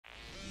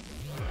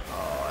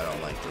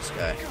this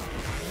guy.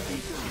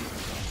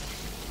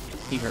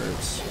 He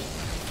hurts.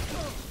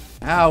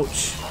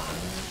 Ouch.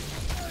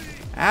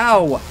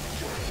 Ow.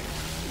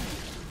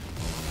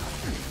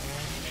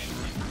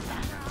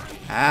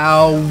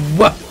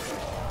 Ow.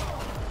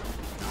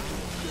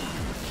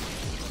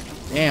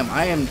 Damn,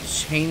 I am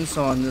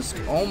chainsawing this.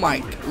 Oh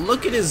my,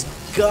 look at his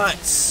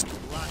guts.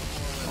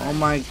 Oh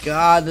my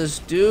god, this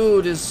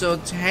dude is so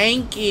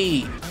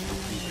tanky.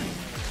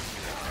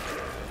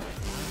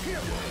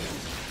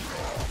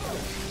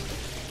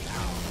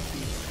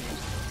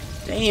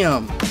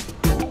 Damn.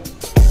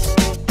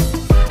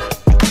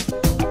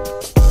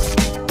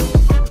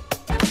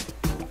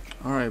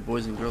 Alright,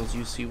 boys and girls,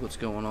 you see what's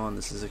going on.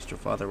 This is Extra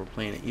Father. We're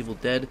playing Evil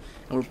Dead,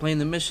 and we're playing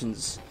the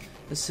missions.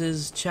 This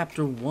is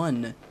Chapter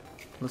 1.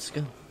 Let's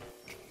go.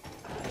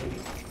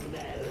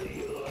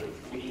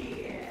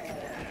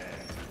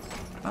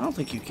 I don't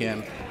think you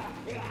can.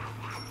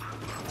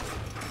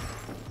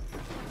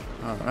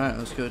 Alright,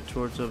 let's go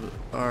towards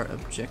our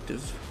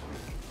objective,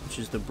 which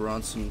is the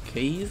Bronson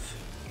Cave.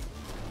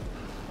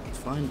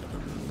 Find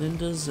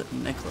Linda's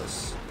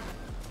necklace.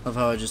 Love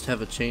how I just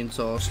have a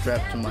chainsaw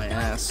strapped to my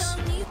ass.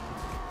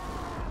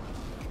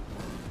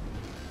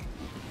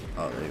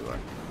 Oh, there you are.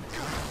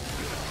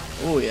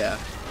 Oh, yeah.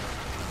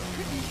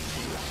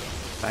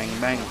 Bang,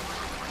 bang.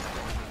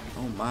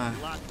 Oh, my.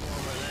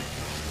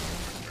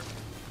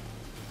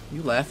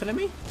 You laughing at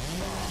me?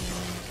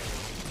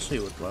 I'll show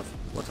you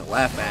what to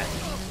laugh at.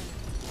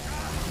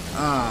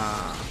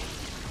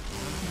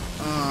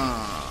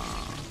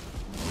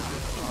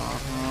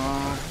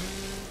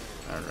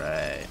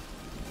 Alright.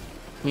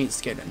 We ain't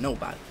scared of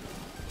nobody.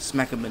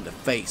 Smack him in the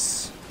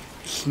face.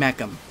 Smack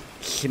him.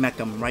 Smack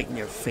him right in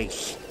your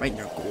face. Right in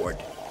your gourd.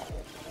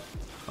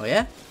 Oh,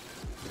 yeah?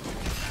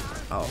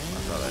 Oh, I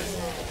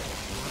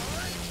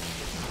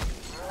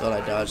thought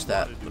I dodged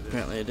that, but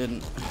apparently I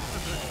didn't.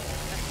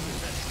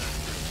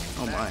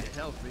 Oh my.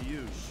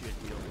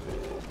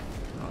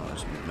 Oh,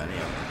 there's many of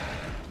them.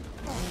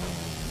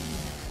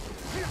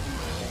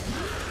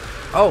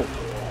 Oh!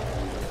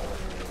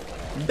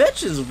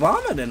 Bitch is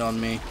vomiting on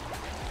me.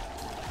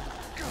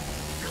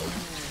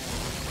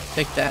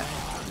 Take that.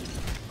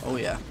 Oh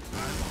yeah.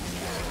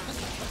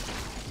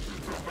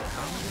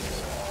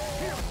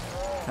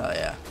 Hell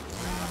yeah.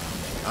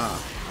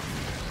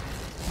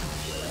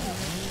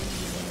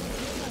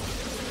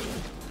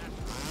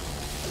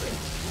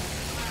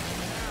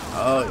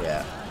 Oh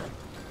yeah.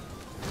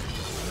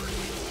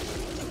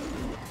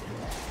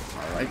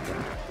 Alright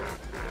then.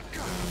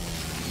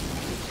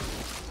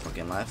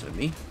 Fucking laugh at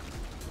me.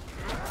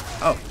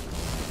 Oh.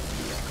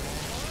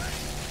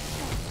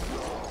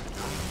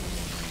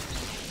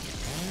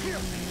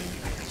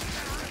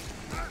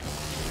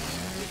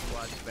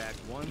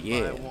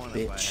 Yeah,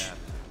 bitch.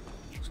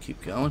 Let's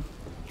keep going.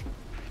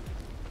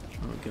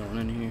 Where are we going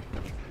in here?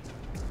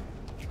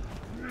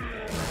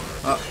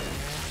 Oh.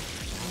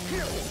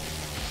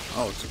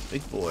 Oh, it's a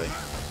big boy.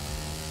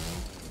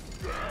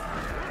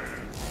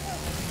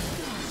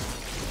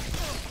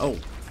 Oh,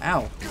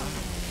 ow.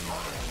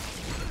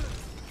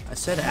 I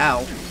said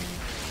ow.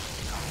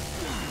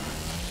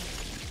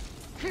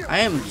 I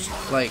am,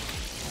 like,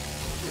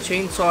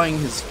 chainsawing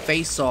his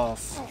face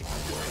off.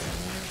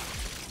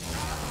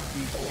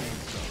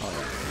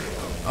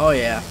 Oh,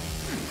 yeah.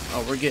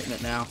 Oh, we're getting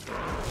it now.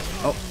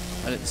 Oh,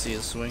 I didn't see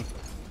his swing.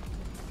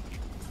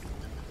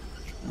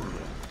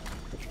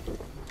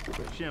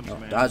 Oh,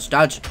 dodge,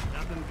 dodge.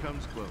 Nothing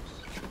comes close.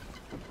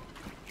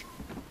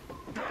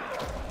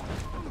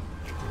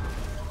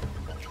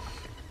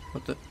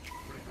 What the?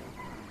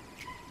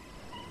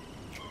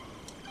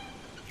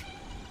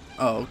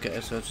 Oh, okay,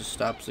 so it just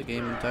stops the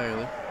game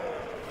entirely.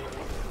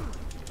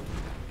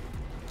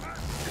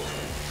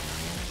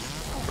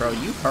 Bro,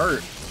 you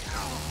hurt.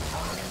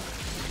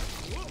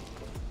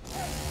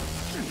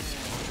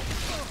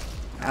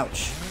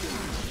 Ouch.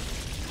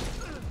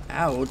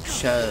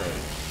 Ouch.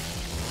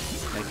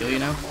 Can I kill you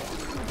now?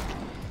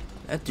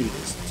 That dude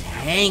is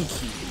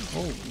tanky.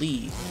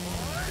 Holy.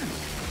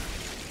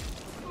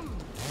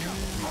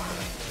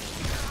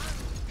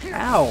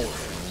 Ow.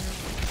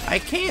 I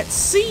can't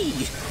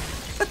see.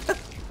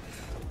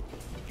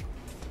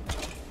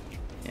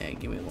 Yeah,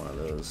 give me one of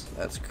those.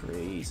 That's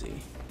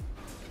crazy.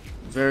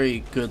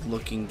 Very good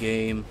looking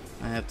game,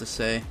 I have to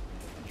say.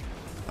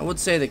 I would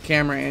say the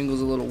camera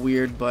angle's a little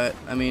weird, but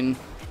I mean,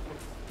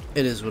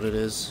 it is what it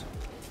is.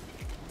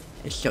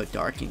 It's so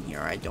dark in here,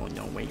 I don't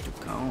know where to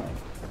go.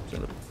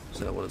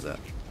 What is that?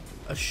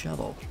 A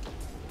shovel.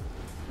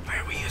 Why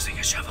are we using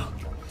a shovel?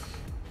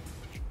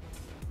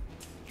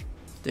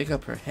 Dig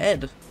up her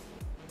head?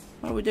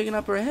 Why are we digging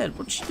up her head?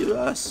 What did she do to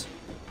us?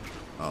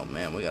 Oh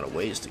man, we got a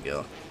ways to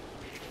go.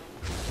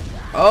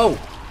 Oh!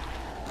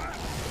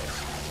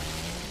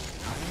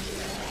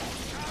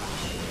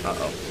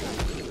 Uh-oh.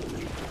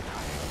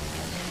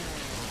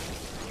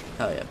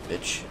 Hell yeah,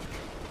 bitch.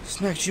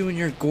 Smacked you in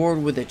your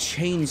gourd with a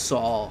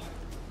chainsaw.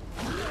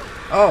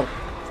 Oh,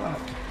 fuck.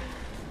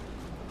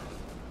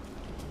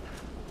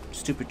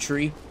 Stupid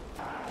tree.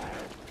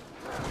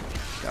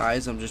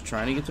 Guys, I'm just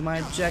trying to get to my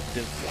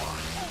objective.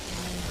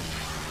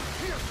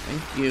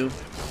 Thank you.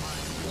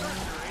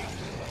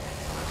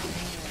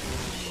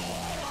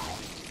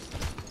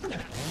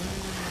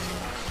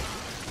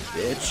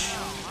 Bitch.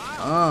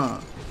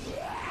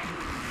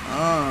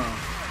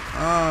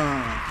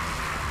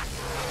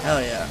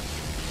 Hell yeah.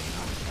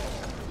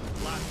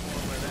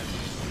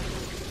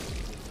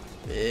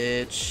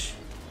 Bitch.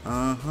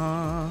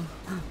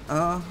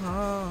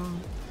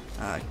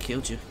 I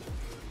killed you.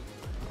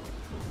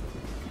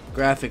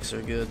 Graphics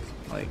are good.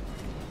 Like,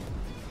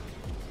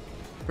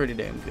 pretty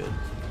damn good.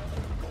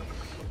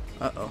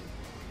 Uh-oh.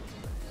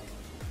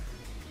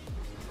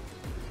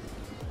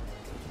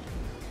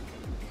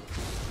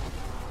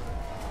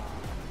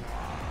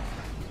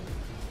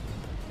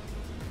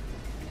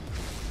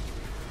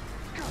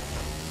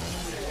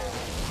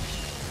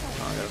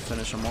 I gotta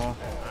finish them all.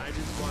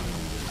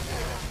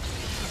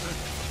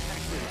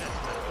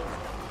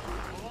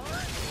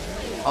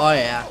 Oh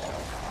yeah.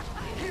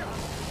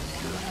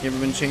 You ever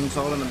been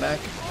chainsawed in the back?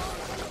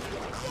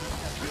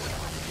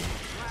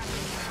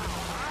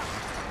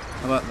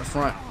 How about in the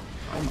front?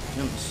 Oh my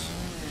goodness.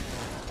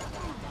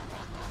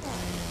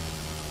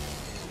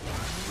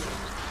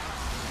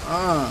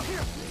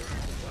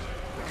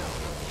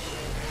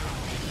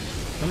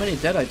 How many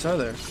deadites are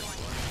there?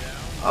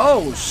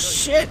 Oh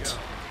shit!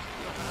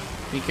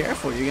 Be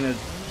careful, you're gonna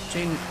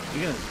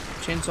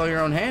chainsaw your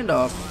own hand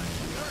off.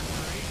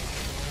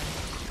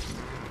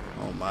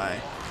 Oh my.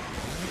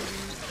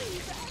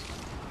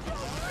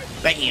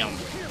 Bam!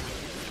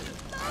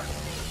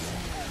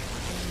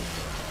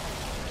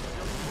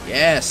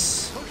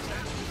 Yes!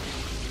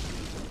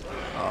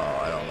 Oh,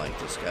 I don't like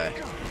this guy.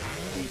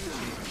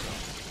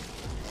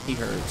 He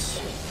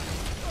hurts.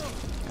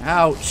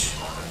 Ouch!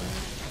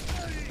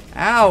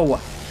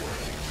 Ow!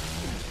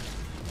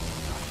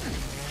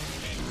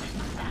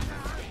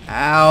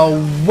 Ow!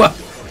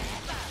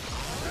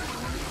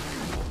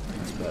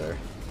 That's better.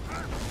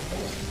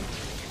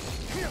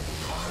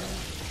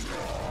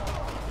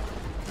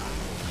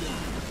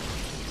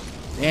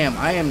 Damn,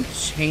 I am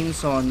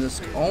chainsawing this.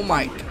 Oh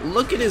my,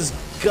 look at his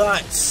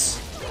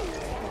guts.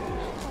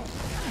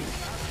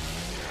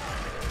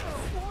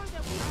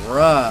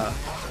 Bruh.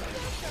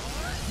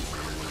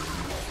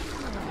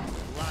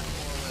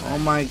 Oh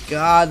my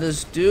god,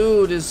 this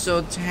dude is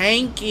so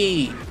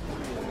tanky.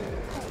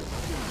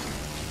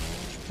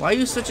 Why are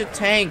you such a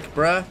tank,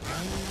 bruh?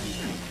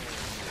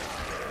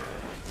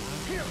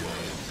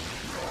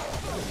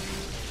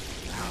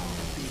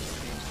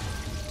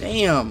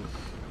 Damn.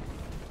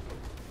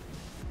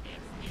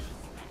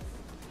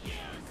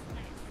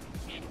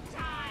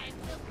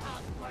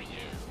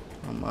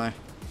 Oh my.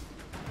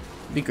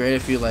 It'd be great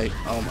if you like,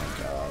 oh my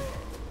god.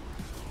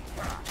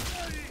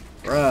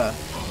 Bruh.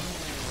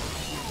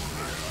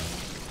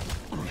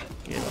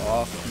 Get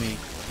off me.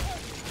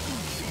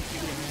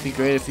 It'd be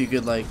great if you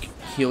could like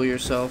heal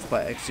yourself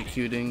by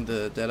executing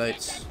the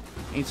deadites.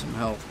 Need some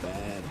health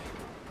bad.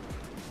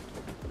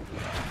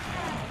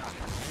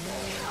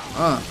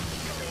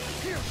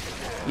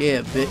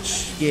 Yeah,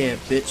 bitch. Yeah,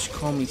 bitch.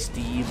 Call me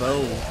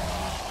Steve-O.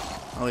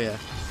 Oh yeah.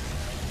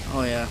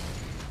 Oh yeah.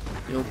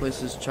 The old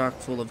place is chock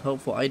full of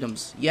helpful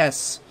items.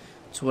 Yes!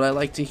 That's what I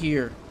like to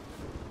hear.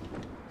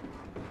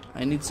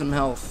 I need some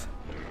health.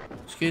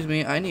 Excuse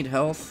me, I need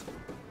health.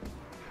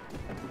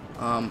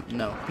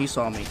 No. He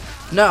saw me.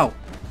 No!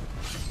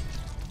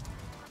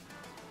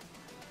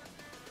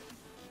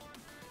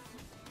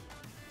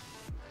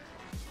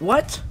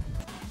 What?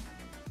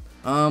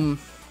 How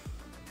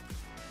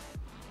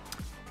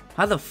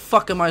the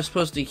fuck am I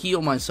supposed to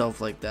heal myself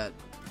like that?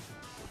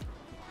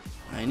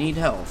 I need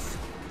health.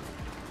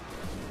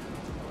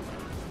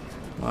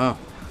 Wow.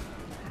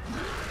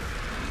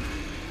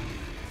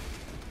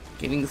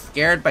 Getting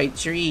scared by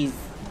trees.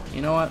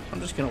 You know what? I'm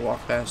just gonna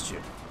walk past you.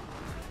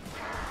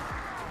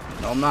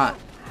 No, I'm not.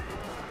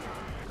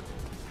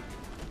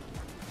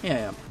 Yeah, I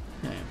am.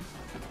 Yeah, I am.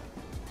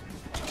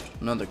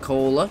 Another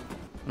cola.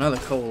 Another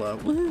cola.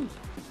 Woohoo!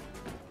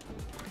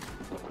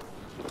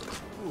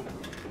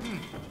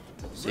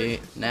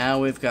 See, now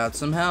we've got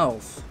some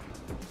health.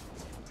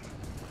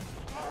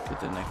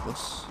 Get the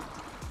necklace.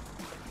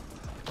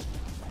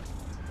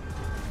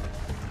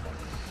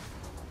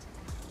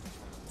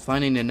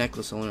 Finding the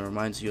necklace only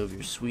reminds you of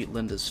your sweet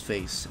Linda's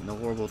face and the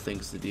horrible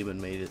things the demon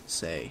made it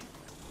say.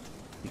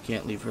 You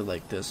can't leave her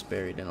like this,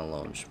 buried and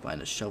alone.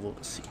 Find a shovel,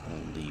 it's the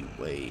only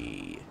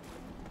way.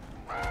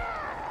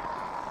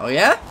 Oh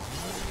yeah?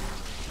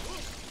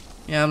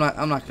 Yeah,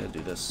 I'm not gonna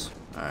do this.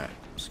 Alright,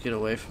 let's get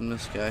away from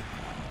this guy.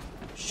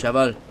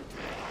 Shovel.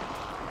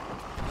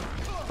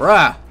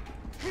 Bruh!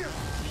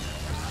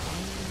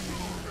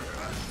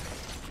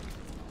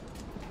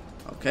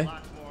 Okay.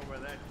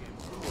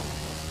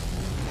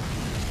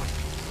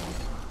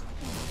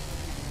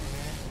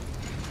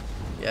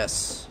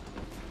 Yes.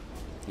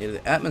 Yeah,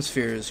 the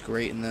atmosphere is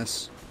great in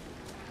this.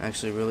 I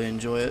actually really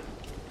enjoy it.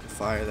 The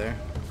fire there.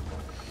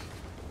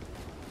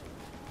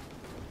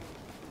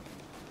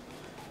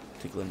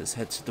 Take Linda's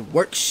head to the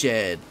work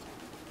shed.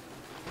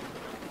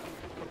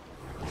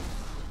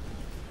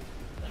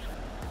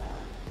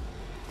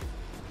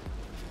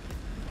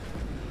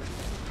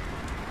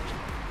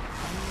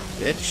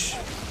 bitch.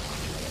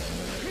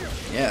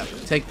 Yeah,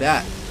 take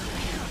that.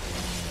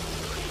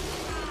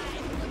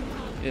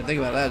 You didn't think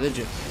about that, did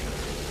you?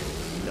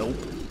 Nope.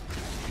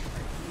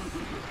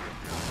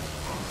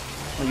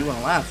 Oh, you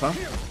wanna laugh, huh?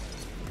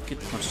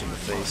 Get punched in the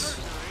face.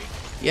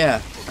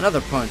 Yeah,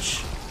 another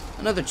punch.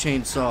 Another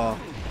chainsaw.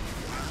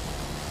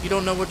 You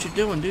don't know what you're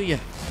doing, do you?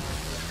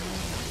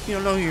 You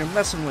don't know who you're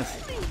messing with.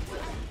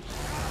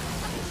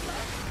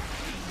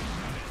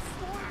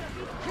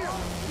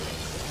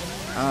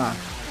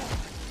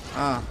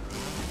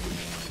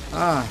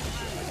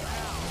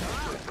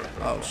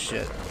 Oh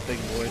shit, big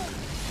boy.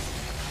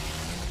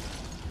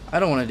 I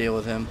don't want to deal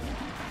with him.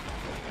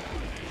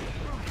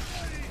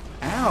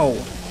 Ow!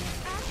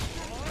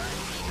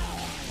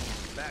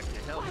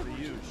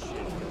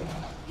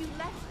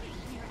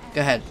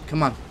 Go ahead,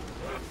 come on.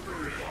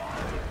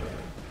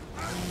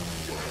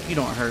 You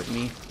don't hurt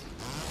me.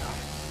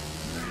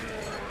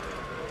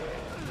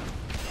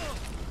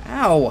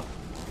 Ow!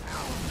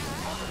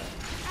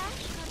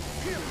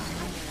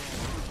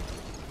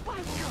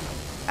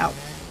 Ow.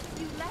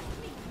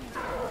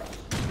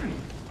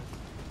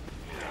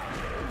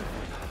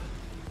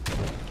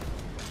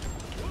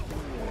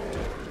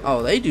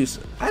 Oh, they do.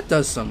 That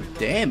does some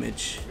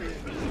damage.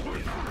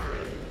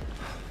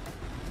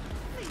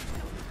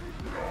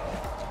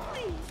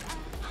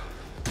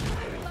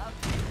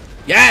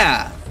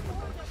 Yeah!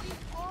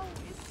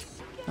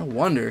 No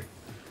wonder.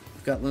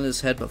 I've got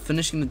Linda's head, but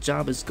finishing the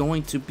job is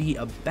going to be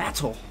a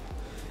battle.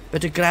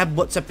 Better grab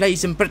what's a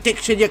place in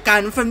protection you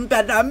can from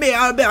better me. We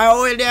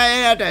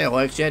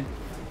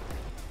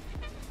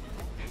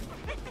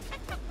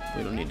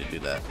don't need to do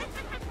that.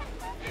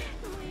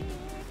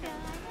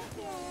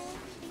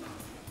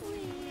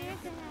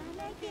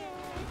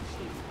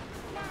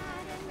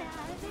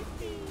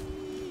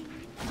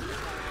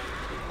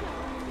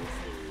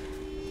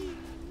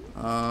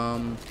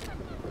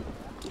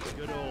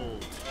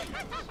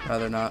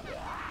 Rather not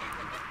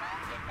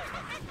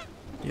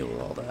deal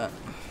with all that.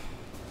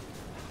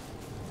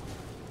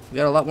 We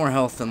got a lot more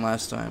health than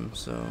last time,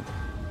 so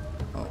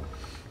oh.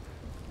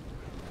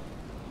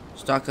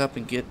 Stock up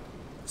and get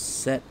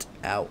set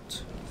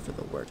out for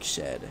the work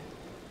shed.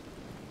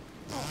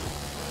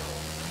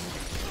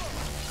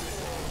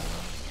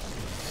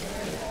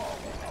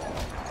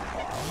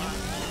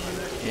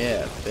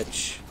 Yeah,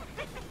 bitch.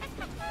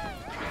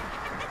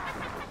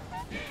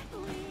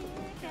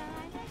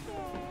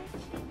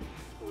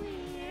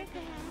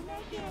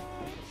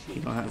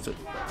 You don't have to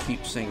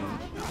keep singing.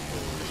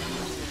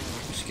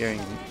 You're scaring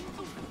me.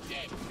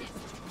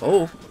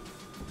 Oh!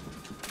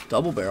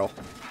 Double barrel.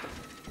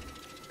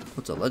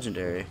 What's a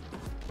legendary?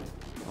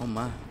 Oh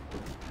my.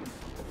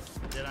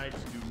 Deadites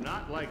do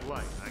not like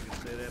light. I can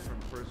say that from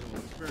personal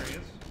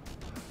experience.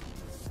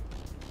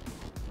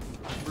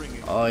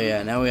 Oh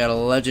yeah, now we got a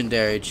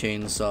legendary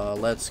chainsaw.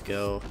 Let's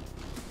go.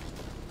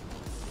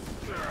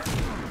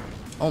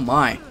 Oh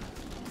my.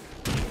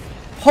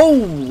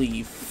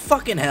 Holy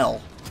fucking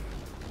hell.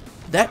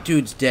 That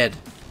dude's dead.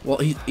 Well,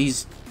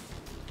 he's...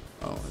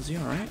 Oh, is he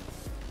alright?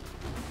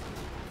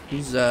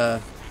 He's,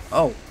 oh.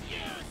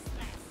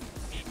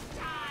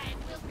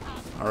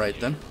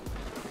 Alright then.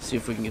 See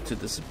if we can get to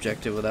this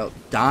objective without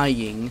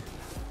dying.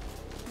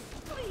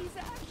 Please,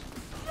 Ash,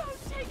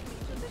 don't take me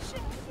to the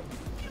shed.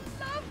 You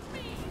love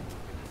me.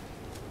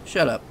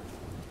 Shut up.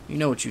 You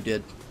know what you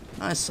did.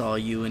 I saw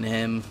you and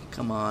him.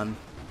 Come on.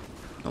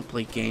 Don't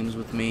play games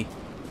with me.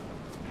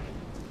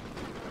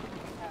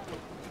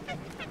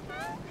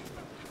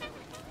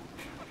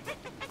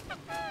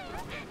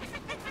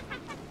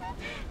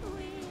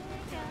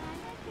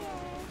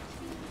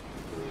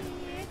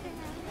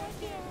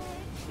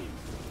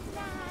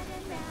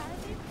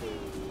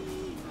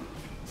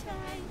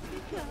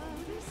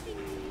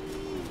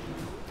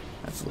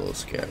 That's a little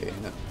scary,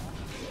 isn't it?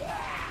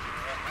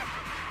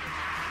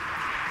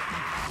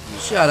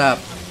 Shut up.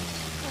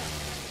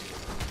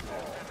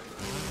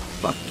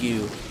 Fuck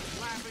you.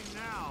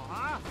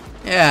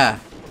 Yeah.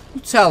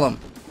 You tell him.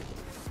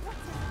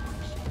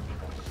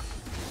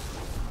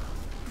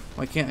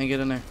 Why can't I get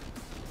in there?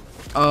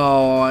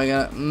 Oh, I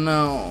got...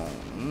 No.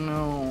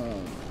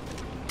 No.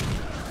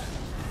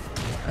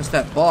 That's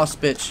that boss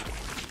bitch.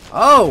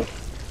 Oh!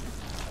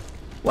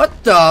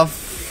 What the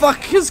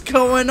fuck is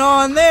going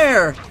on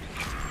there?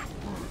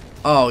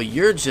 Oh,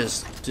 you're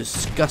just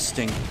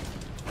disgusting.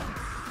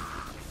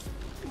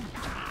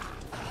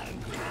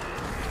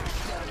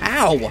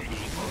 Ow!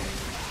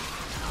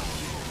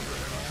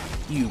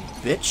 You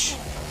bitch.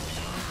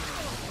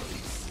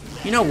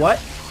 You know what?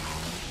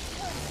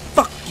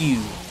 Fuck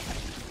you.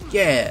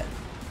 Yeah.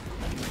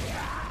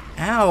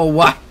 Ow!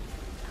 I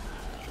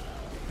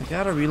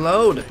gotta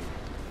reload.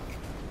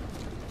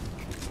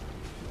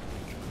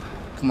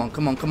 Come on,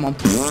 come on, come on.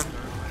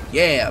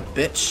 Yeah,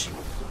 bitch.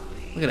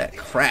 Look at that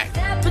crack.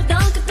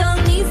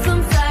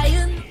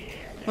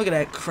 Look at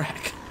that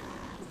crack.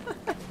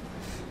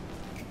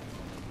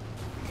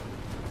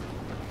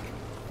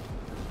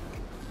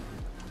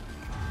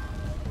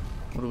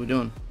 What are we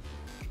doing?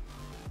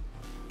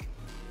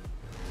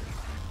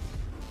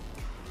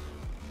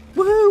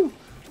 Woohoo!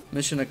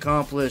 Mission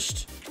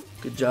accomplished.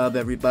 Good job,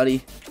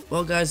 everybody.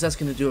 Well, guys, that's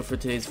going to do it for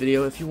today's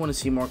video. If you want to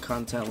see more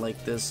content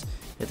like this,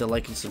 hit the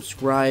like and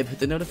subscribe. Hit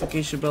the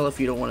notification bell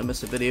if you don't want to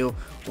miss a video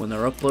when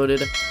they're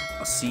uploaded.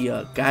 I'll see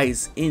ya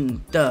guys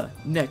in the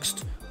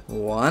next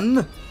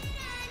one.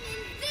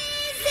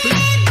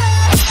 Peace.